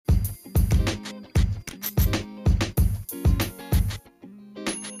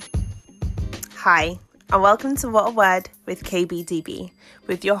Hi, and welcome to What a Word with KBDB,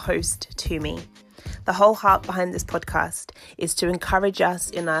 with your host, Tumi. The whole heart behind this podcast is to encourage us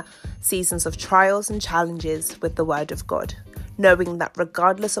in our seasons of trials and challenges with the Word of God, knowing that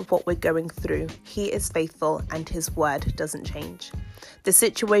regardless of what we're going through, He is faithful and His Word doesn't change. The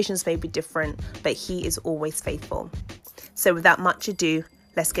situations may be different, but He is always faithful. So without much ado,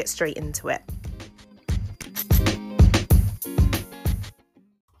 let's get straight into it.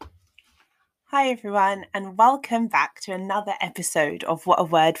 Hi everyone, and welcome back to another episode of What a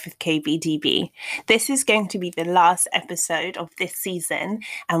Word with KBDB. This is going to be the last episode of this season,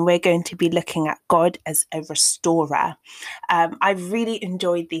 and we're going to be looking at God as a restorer. I've really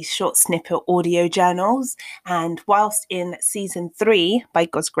enjoyed these short snippet audio journals, and whilst in season 3, by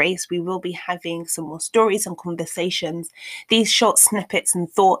God's grace, we will be having some more stories and conversations. These short snippets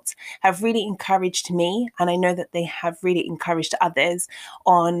and thoughts have really encouraged me, and I know that they have really encouraged others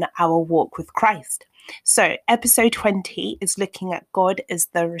on our walk with Christ. So episode 20 is looking at God as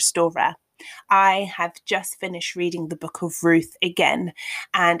the restorer. I have just finished reading the book of Ruth again,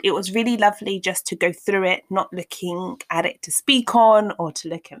 and it was really lovely just to go through it, not looking at it to speak on or to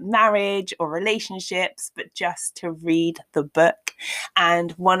look at marriage or relationships, but just to read the book.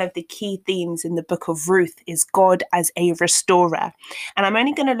 And one of the key themes in the book of Ruth is God as a restorer. And I'm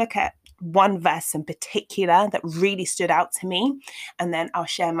only going to look at one verse in particular that really stood out to me, and then I'll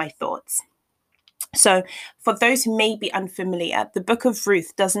share my thoughts. So for those who may be unfamiliar, the book of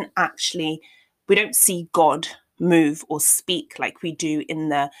Ruth we don't see God move or speak like we do in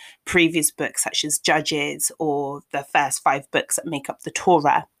the previous books, such as Judges or the first 5 books that make up the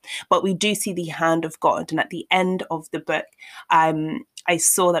Torah. But we do see the hand of God. And at the end of the book, we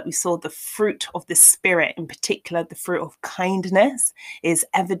saw the fruit of the Spirit, in particular, the fruit of kindness is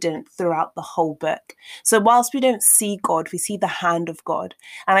evident throughout the whole book. So whilst we don't see God, we see the hand of God.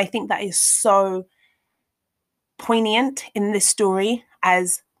 And I think that is so poignant in this story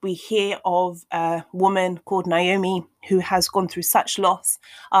as we hear of a woman called Naomi who has gone through such loss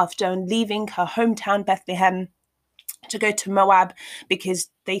after leaving her hometown Bethlehem to go to Moab because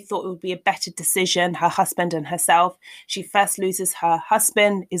they thought it would be a better decision, her husband and herself. She first loses her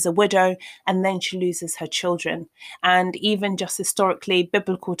husband, is a widow, and then she loses her children. And even just historically,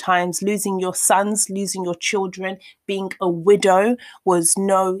 biblical times, losing your sons, losing your children, being a widow was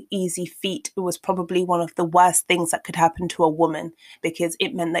no easy feat. It was probably one of the worst things that could happen to a woman because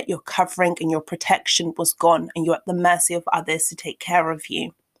it meant that your covering and your protection was gone and you're at the mercy of others to take care of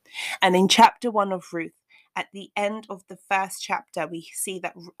you. And in chapter 1 of Ruth, at the end of the first chapter, we see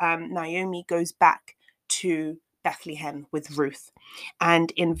that Naomi goes back to Bethlehem with Ruth.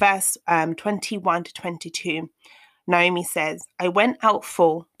 And in verse 21 to 22, Naomi says, "I went out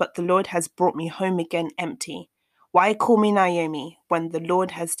full, but the Lord has brought me home again empty. Why call me Naomi when the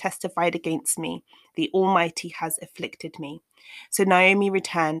Lord has testified against me? The Almighty has afflicted me." So Naomi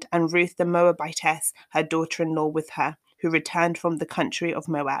returned, and Ruth the Moabitess, her daughter-in-law, with her, who returned from the country of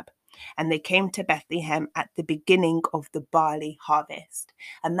Moab. And they came to Bethlehem at the beginning of the barley harvest.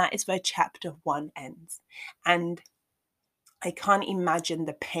 And that is where chapter 1 ends. And I can't imagine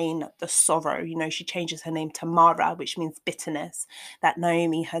the pain, the sorrow. She changes her name to Mara, which means bitterness, that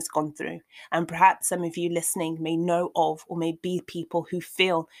Naomi has gone through. And perhaps some of you listening may know of or may be people who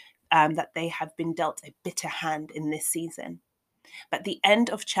feel that they have been dealt a bitter hand in this season. But at the end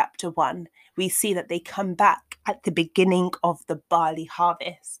of chapter 1, we see that they come back at the beginning of the barley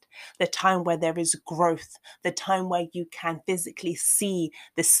harvest, the time where there is growth, the time where you can physically see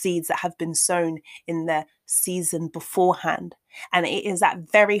the seeds that have been sown in the season beforehand. And it is that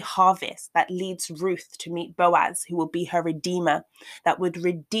very harvest that leads Ruth to meet Boaz, who will be her redeemer, that would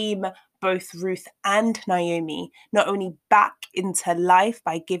redeem both Ruth and Naomi, not only back into life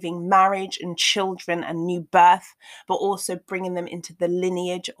by giving marriage and children and new birth, but also bringing them into the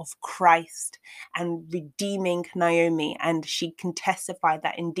lineage of Christ and redeeming Naomi. And she can testify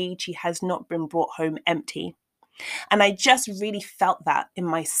that indeed she has not been brought home empty. And I just really felt that in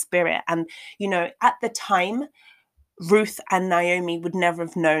my spirit. And, at the time, Ruth and Naomi would never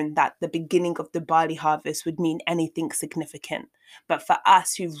have known that the beginning of the barley harvest would mean anything significant. But for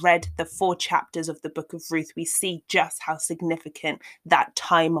us who've read the 4 chapters of the book of Ruth, we see just how significant that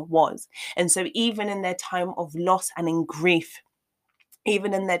time was. And so even in their time of loss and in grief,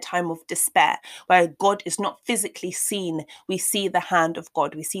 even in their time of despair, where God is not physically seen, we see the hand of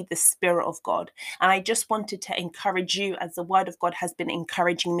God, we see the Spirit of God. And I just wanted to encourage you, as the word of God has been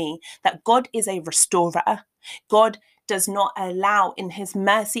encouraging me, that God is a restorer. God does not allow in his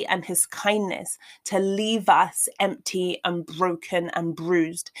mercy and his kindness to leave us empty and broken and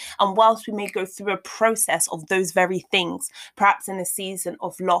bruised. And whilst we may go through a process of those very things, perhaps in a season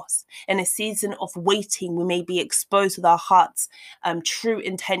of loss, in a season of waiting, we may be exposed with our hearts' true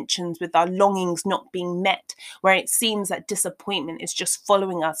intentions, with our longings not being met, where it seems that disappointment is just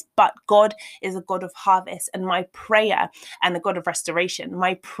following us. But God is a God of harvest, and my prayer, and a God of restoration,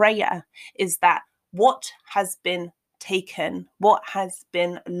 my prayer is that what has been taken, what has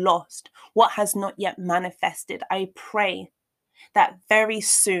been lost, what has not yet manifested, I pray that very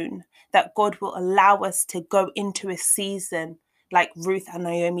soon that God will allow us to go into a season like Ruth and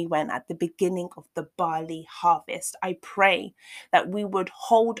Naomi went at the beginning of the barley harvest. I pray that we would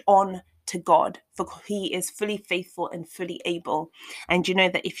hold on to God, for he is fully faithful and fully able. And you know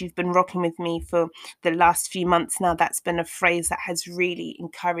that if you've been rocking with me for the last few months now, that's been a phrase that has really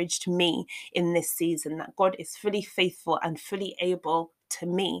encouraged me in this season, that God is fully faithful and fully able to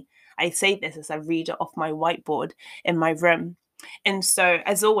me. I say this as I read it off my whiteboard in my room. And so,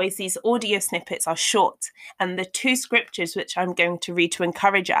 as always, these audio snippets are short. And the two scriptures which I'm going to read to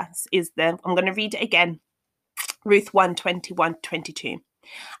encourage us I'm going to read it again. Ruth 1:21-22.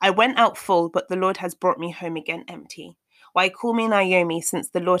 I went out full, but the Lord has brought me home again empty. Why call me Naomi, since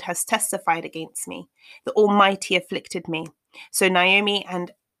the Lord has testified against me? The Almighty afflicted me. So Naomi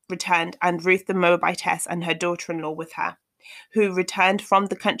returned, and Ruth the Moabitess and her daughter-in-law with her, who returned from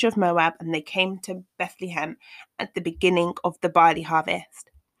the country of Moab, and they came to Bethlehem at the beginning of the barley harvest.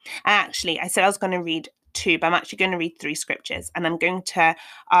 Actually, I said I was going to read two, but I'm actually going to read three scriptures, and I'm going to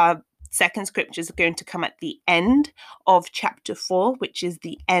second scriptures are going to come at the end of chapter 4, which is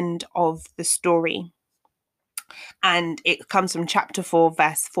the end of the story. And it comes from chapter 4,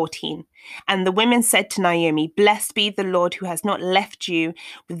 verse 14. And the women said to Naomi, blessed be the Lord who has not left you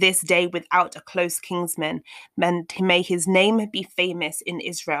this day without a close kinsman. May his name be famous in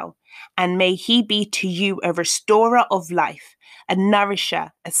Israel. And may he be to you a restorer of life, a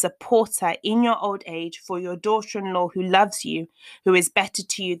nourisher, a supporter in your old age, for your daughter-in-law who loves you, who is better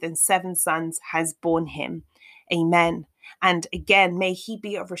to you than 7 sons, has borne him. Amen. And again, may he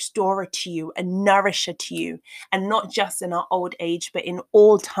be a restorer to you, a nourisher to you, and not just in our old age, but in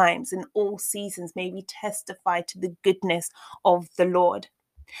all times, in all seasons. May we testify to the goodness of the Lord.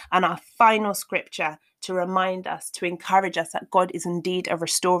 And our final scripture to remind us, to encourage us that God is indeed a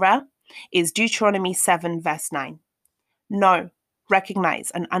restorer, is Deuteronomy 7, verse 9. Know,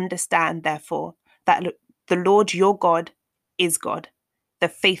 recognize, and understand, therefore, that the Lord your God is God, the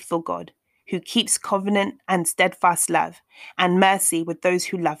faithful God, who keeps covenant and steadfast love and mercy with those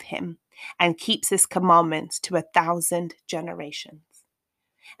who love him, and keeps his commandments to 1,000 generations.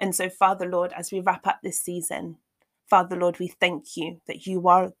 And so, Father Lord, as we wrap up this season, Father Lord, we thank you that you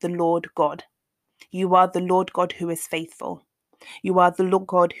are the Lord God. You are the Lord God who is faithful. You are the Lord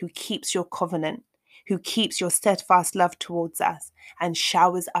God who keeps your covenant, who keeps your steadfast love towards us and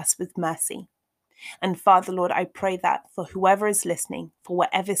showers us with mercy. And Father, Lord, I pray that for whoever is listening, for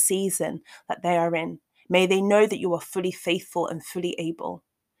whatever season that they are in, may they know that you are fully faithful and fully able.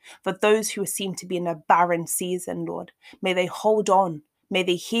 For those who seem to be in a barren season, Lord, may they hold on. May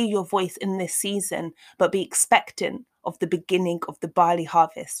they hear your voice in this season, but be expectant of the beginning of the barley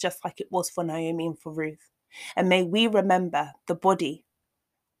harvest, just like it was for Naomi and for Ruth. And may we remember the body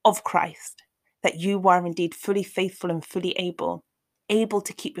of Christ, that you are indeed fully faithful and fully able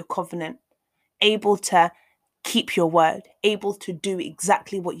to keep your covenant, able to keep your word, able to do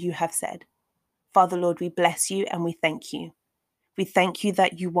exactly what you have said. Father, Lord, we bless you and we thank you. We thank you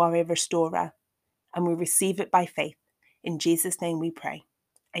that you are a restorer, and we receive it by faith. In Jesus' name we pray.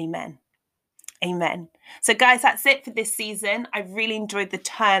 Amen. Amen. So guys, that's it for this season. I've really enjoyed the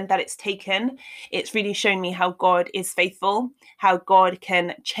turn that it's taken. It's really shown me how God is faithful, how God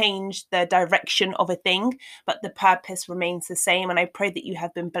can change the direction of a thing, but the purpose remains the same. And I pray that you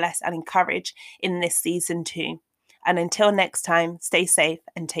have been blessed and encouraged in this season too. And until next time, stay safe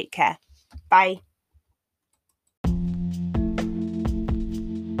and take care. Bye.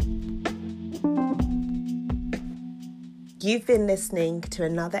 You've been listening to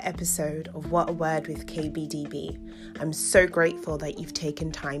another episode of What a Word with KBDB. I'm so grateful that you've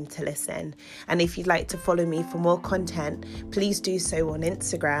taken time to listen. And if you'd like to follow me for more content, please do so on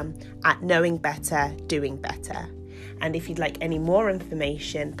Instagram at Knowing Better, Doing Better. And if you'd like any more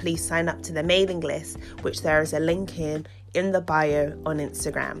information, please sign up to the mailing list, which there is a link in the bio on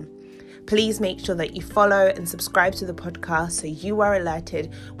Instagram. Please make sure that you follow and subscribe to the podcast so you are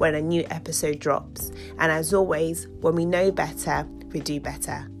alerted when a new episode drops. And as always, when we know better, we do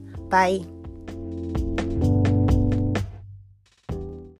better. Bye.